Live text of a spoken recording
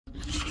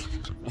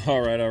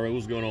All right.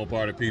 What's going on,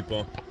 party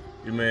people?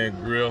 Your man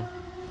Grill.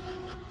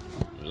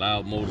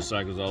 Loud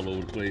motorcycles all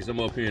over the place. I'm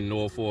up here in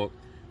Norfolk,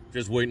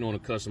 just waiting on a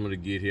customer to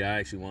get here. I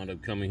actually wound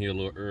up coming here a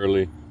little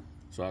early,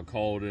 so I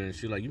called her and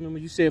she's like, "You remember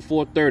you said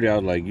 4:30?" I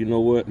was like, "You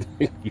know what?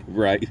 You're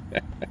right.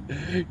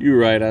 You're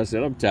right." I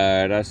said, "I'm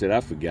tired." I said,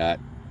 "I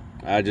forgot.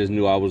 I just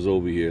knew I was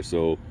over here."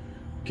 So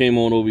came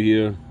on over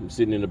here. I'm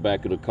sitting in the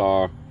back of the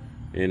car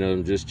and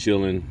I'm just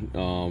chilling.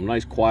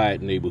 Nice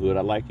quiet neighborhood.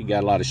 I like it.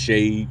 Got a lot of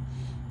shade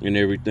and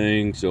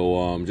everything.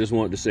 So just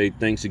wanted to say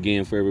thanks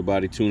again for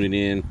everybody tuning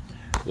in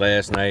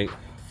last night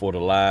for the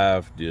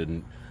live,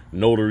 the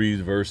notaries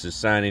versus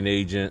signing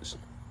agents.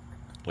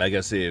 Like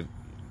I said,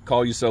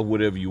 call yourself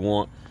whatever you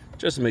want,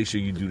 just make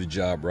sure you do the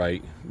job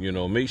right. You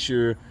know, make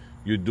sure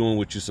you're doing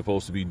what you're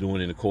supposed to be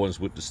doing in accordance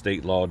with the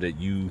state law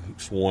that you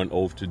swore an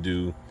oath to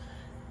do,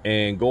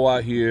 and go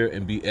out here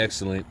and be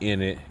excellent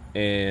in it,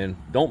 and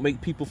don't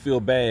make people feel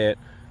bad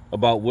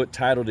about what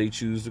title they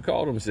choose to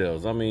call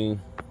themselves. I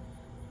mean,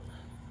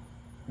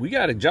 we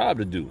got a job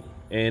to do,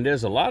 and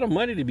there's a lot of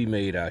money to be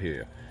made out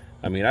here.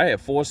 I mean, I had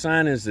 4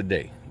 signings a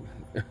day.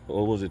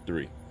 Or was it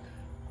 3?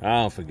 I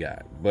don't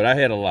forgot, but I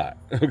had a lot.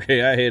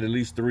 Okay, I had at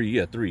least 3.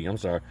 Yeah, 3. I'm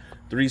sorry,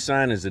 3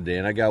 signings a day,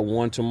 and I got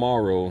one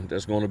tomorrow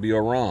that's going to be a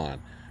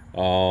Ron.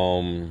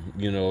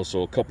 You know,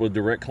 so a couple of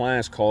direct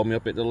clients called me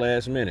up at the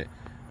last minute.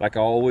 Like I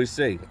always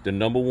say, the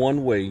number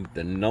one way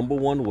to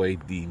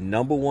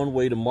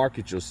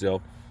market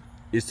yourself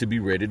is to be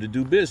ready to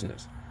do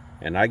business.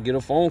 And I get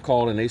a phone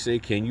call and they say,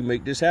 "Can you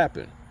make this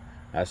happen?"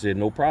 I said,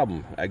 "No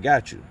problem, I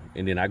got you."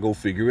 And then I go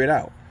figure it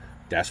out.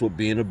 That's what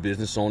being a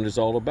business owner is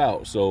all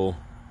about. So,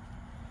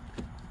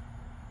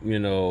 you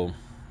know,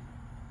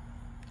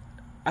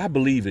 I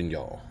believe in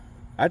y'all.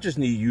 I just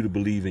need you to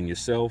believe in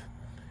yourself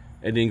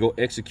and then go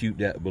execute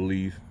that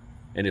belief.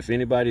 And if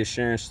anybody is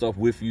sharing stuff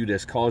with you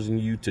that's causing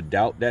you to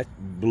doubt that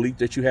belief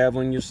that you have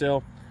on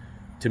yourself,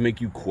 to make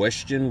you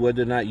question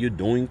whether or not you're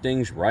doing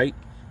things right,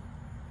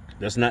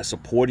 that's not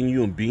supporting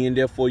you and being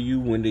there for you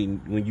when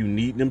you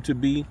need them to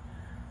be,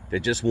 that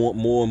just want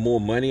more and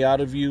more money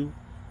out of you,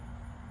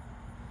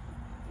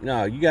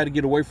 no, you got to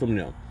get away from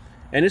them.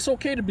 And it's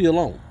okay to be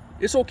alone.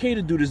 It's okay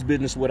to do this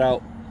business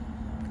without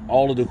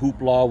all of the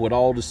hoopla, with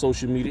all the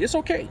social media. It's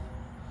okay.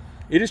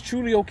 It is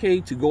truly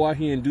okay to go out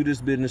here and do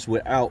this business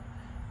without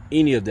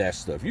any of that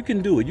stuff. You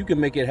can do it. You can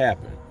make it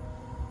happen.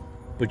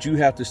 But you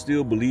have to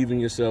still believe in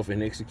yourself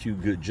and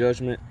execute good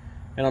judgment.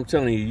 And I'm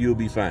telling you, you'll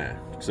be fine.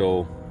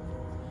 So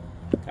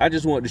I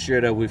just wanted to share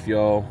that with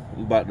y'all.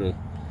 I'm about to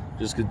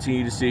just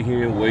continue to sit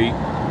here and wait,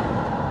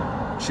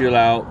 chill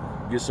out,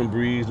 get some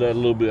breeze, let a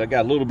little bit. I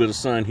got a little bit of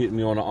sun hitting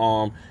me on the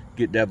arm,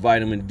 get that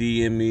vitamin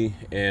D in me,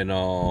 and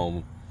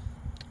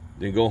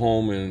then go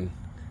home and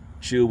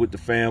chill with the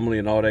family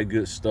and all that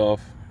good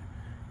stuff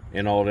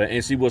and all that.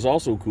 And see, what's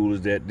also cool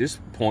is that this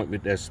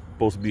appointment that's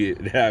supposed to be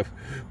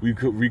we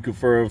could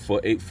reconfirm for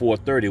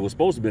 4:30. It was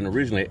supposed to have been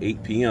originally at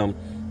 8 p.m.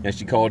 and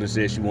she called and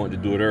said she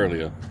wanted to do it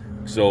earlier.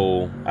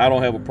 So I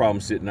don't have a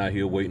problem sitting out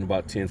here waiting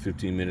about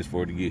 10-15 minutes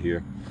for her to get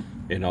here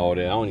and all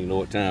that. I don't even know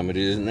what time it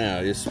is now.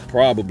 It's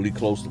probably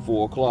close to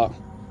 4 o'clock.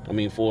 I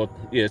mean,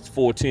 it's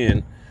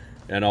 4:10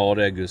 and all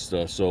that good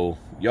stuff. So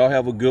y'all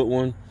have a good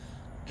one.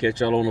 Catch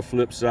y'all on the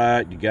flip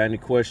side. You got any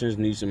questions,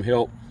 need some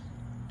help,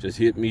 just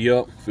hit me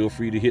up. Feel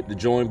free to hit the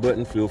join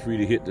button. Feel free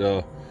to hit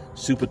the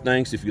super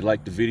thanks if you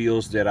like the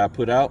videos that I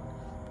put out.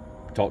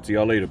 Talk to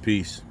y'all later.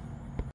 Peace.